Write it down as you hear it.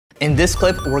In this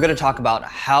clip, we're gonna talk about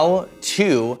how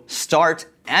to start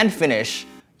and finish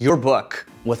your book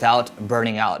without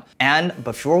burning out. And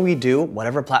before we do,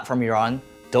 whatever platform you're on,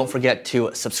 don't forget to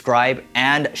subscribe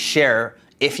and share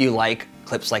if you like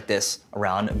clips like this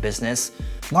around business,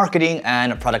 marketing,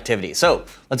 and productivity. So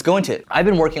let's go into it. I've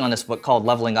been working on this book called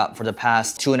Leveling Up for the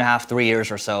past 2.5, 3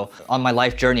 years or so on my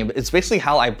life journey. It's basically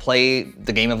how I play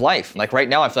the game of life. Like right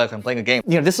now, I feel like I'm playing a game.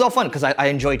 This is all fun because I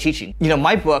enjoy teaching.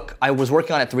 My book, I was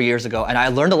working on it 3 years ago and I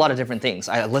learned a lot of different things.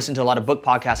 I listened to a lot of book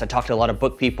podcasts. I talked to a lot of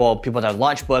book people that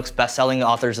launch books, best-selling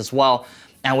authors as well.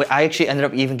 And I actually ended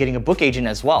up even getting a book agent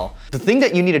as well. The thing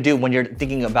that you need to do when you're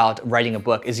thinking about writing a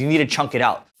book is you need to chunk it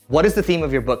out. What is the theme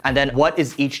of your book? And then what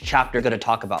is each chapter gonna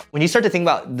talk about? When you start to think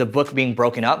about the book being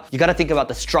broken up, you gotta think about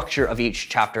the structure of each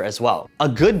chapter as well. A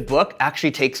good book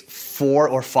actually takes 4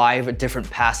 or 5 different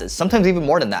passes, sometimes even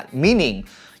more than that. Meaning,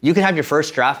 you can have your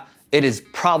first draft, it is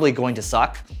probably going to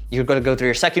suck. You're gonna go through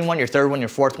your second one, your third one, your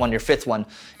fourth one, your fifth one,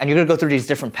 and you're gonna go through these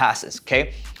different passes,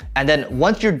 okay? And then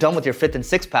once you're done with your 5th and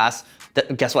 6th pass,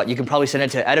 guess what? You can probably send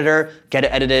it to an editor, get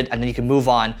it edited, and then you can move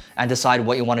on and decide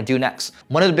what you want to do next.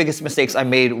 One of the biggest mistakes I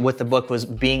made with the book was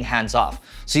being hands-off.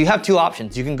 So you have 2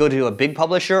 options. You can go to a big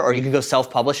publisher or you can go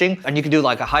self-publishing, and you can do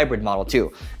like a hybrid model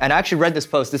too. And I actually read this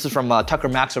post. This is from Tucker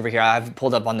Max over here. I have it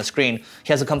pulled up on the screen.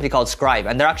 He has a company called Scribe,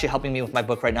 and they're actually helping me with my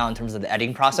book right now in terms of the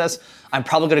editing process. I'm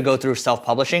probably going to go through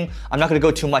self-publishing. I'm not going to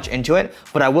go too much into it,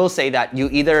 but I will say that you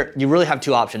really have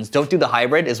 2 options. Don't do the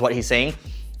hybrid is what he's saying.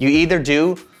 You either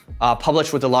do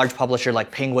publish with a large publisher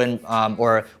like Penguin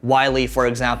or Wiley, for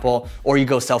example, or you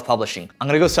go self-publishing. I'm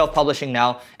gonna go self-publishing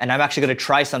now, and I'm actually gonna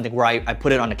try something where I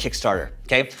put it on a Kickstarter,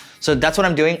 okay? So that's what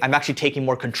I'm doing. I'm actually taking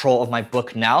more control of my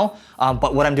book now,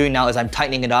 but what I'm doing now is I'm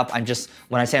tightening it up.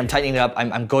 When I say I'm tightening it up,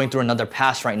 I'm going through another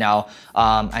pass right now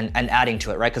and adding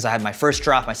to it, right? Because I had my first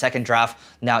draft, my second draft,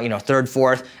 now, 3rd,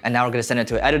 4th, and now we're gonna send it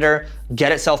to an editor,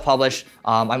 get it self-published.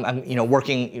 I'm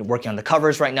working on the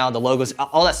covers right now, the logos,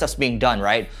 all that stuff's being done,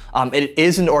 right? It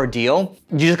is an ordeal.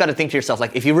 You just gotta think to yourself,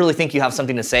 like, if you really think you have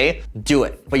something to say, do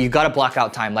it. But you gotta block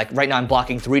out time. Like right now I'm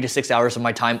blocking 3 to 6 hours of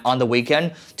my time on the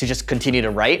weekend to just continue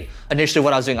to write. Initially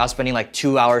what I was doing, I was spending like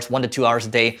 2 hours, 1 to 2 hours a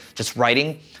day just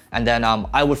writing. And then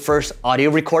I would first audio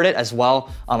record it as well.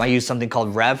 I used something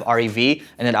called Rev, R-E-V,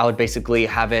 and then I would basically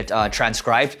have it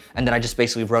transcribed, and then I just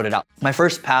basically wrote it out. My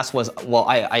first pass was,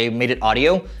 I made it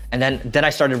audio, and then I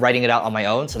started writing it out on my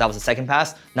own, so that was the second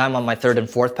pass. Now I'm on my 3rd and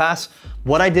 4th pass.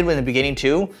 What I did in the beginning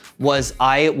too, was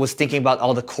I was thinking about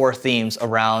all the core themes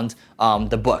around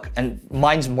the book, and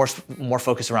mine's more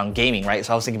focused around gaming, right?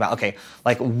 So I was thinking about, okay,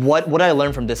 like what did I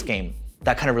learn from this game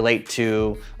that kind of relate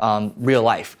to real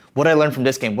life? What did I learn from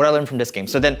this game? What did I learn from this game?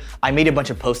 So then I made a bunch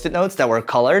of Post-it notes that were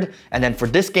colored. And then for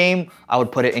this game, I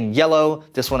would put it in yellow.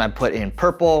 This one I put in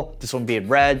purple. This one be in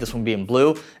red. This one be in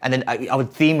blue. And then I would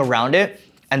theme around it.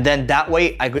 And then that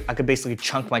way I could basically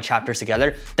chunk my chapters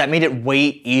together. That made it way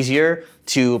easier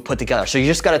to put together. So you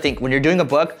just gotta think, when you're doing a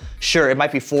book, sure, it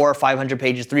might be 400 or 500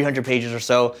 pages, 300 pages or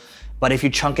so. But if you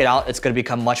chunk it out, it's gonna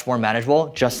become much more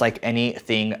manageable, just like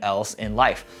anything else in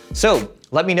life. So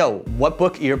let me know what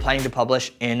book you're planning to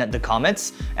publish in the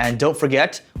comments. And don't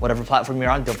forget, whatever platform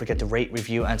you're on, don't forget to rate,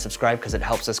 review, and subscribe because it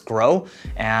helps us grow.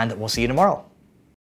 And we'll see you tomorrow.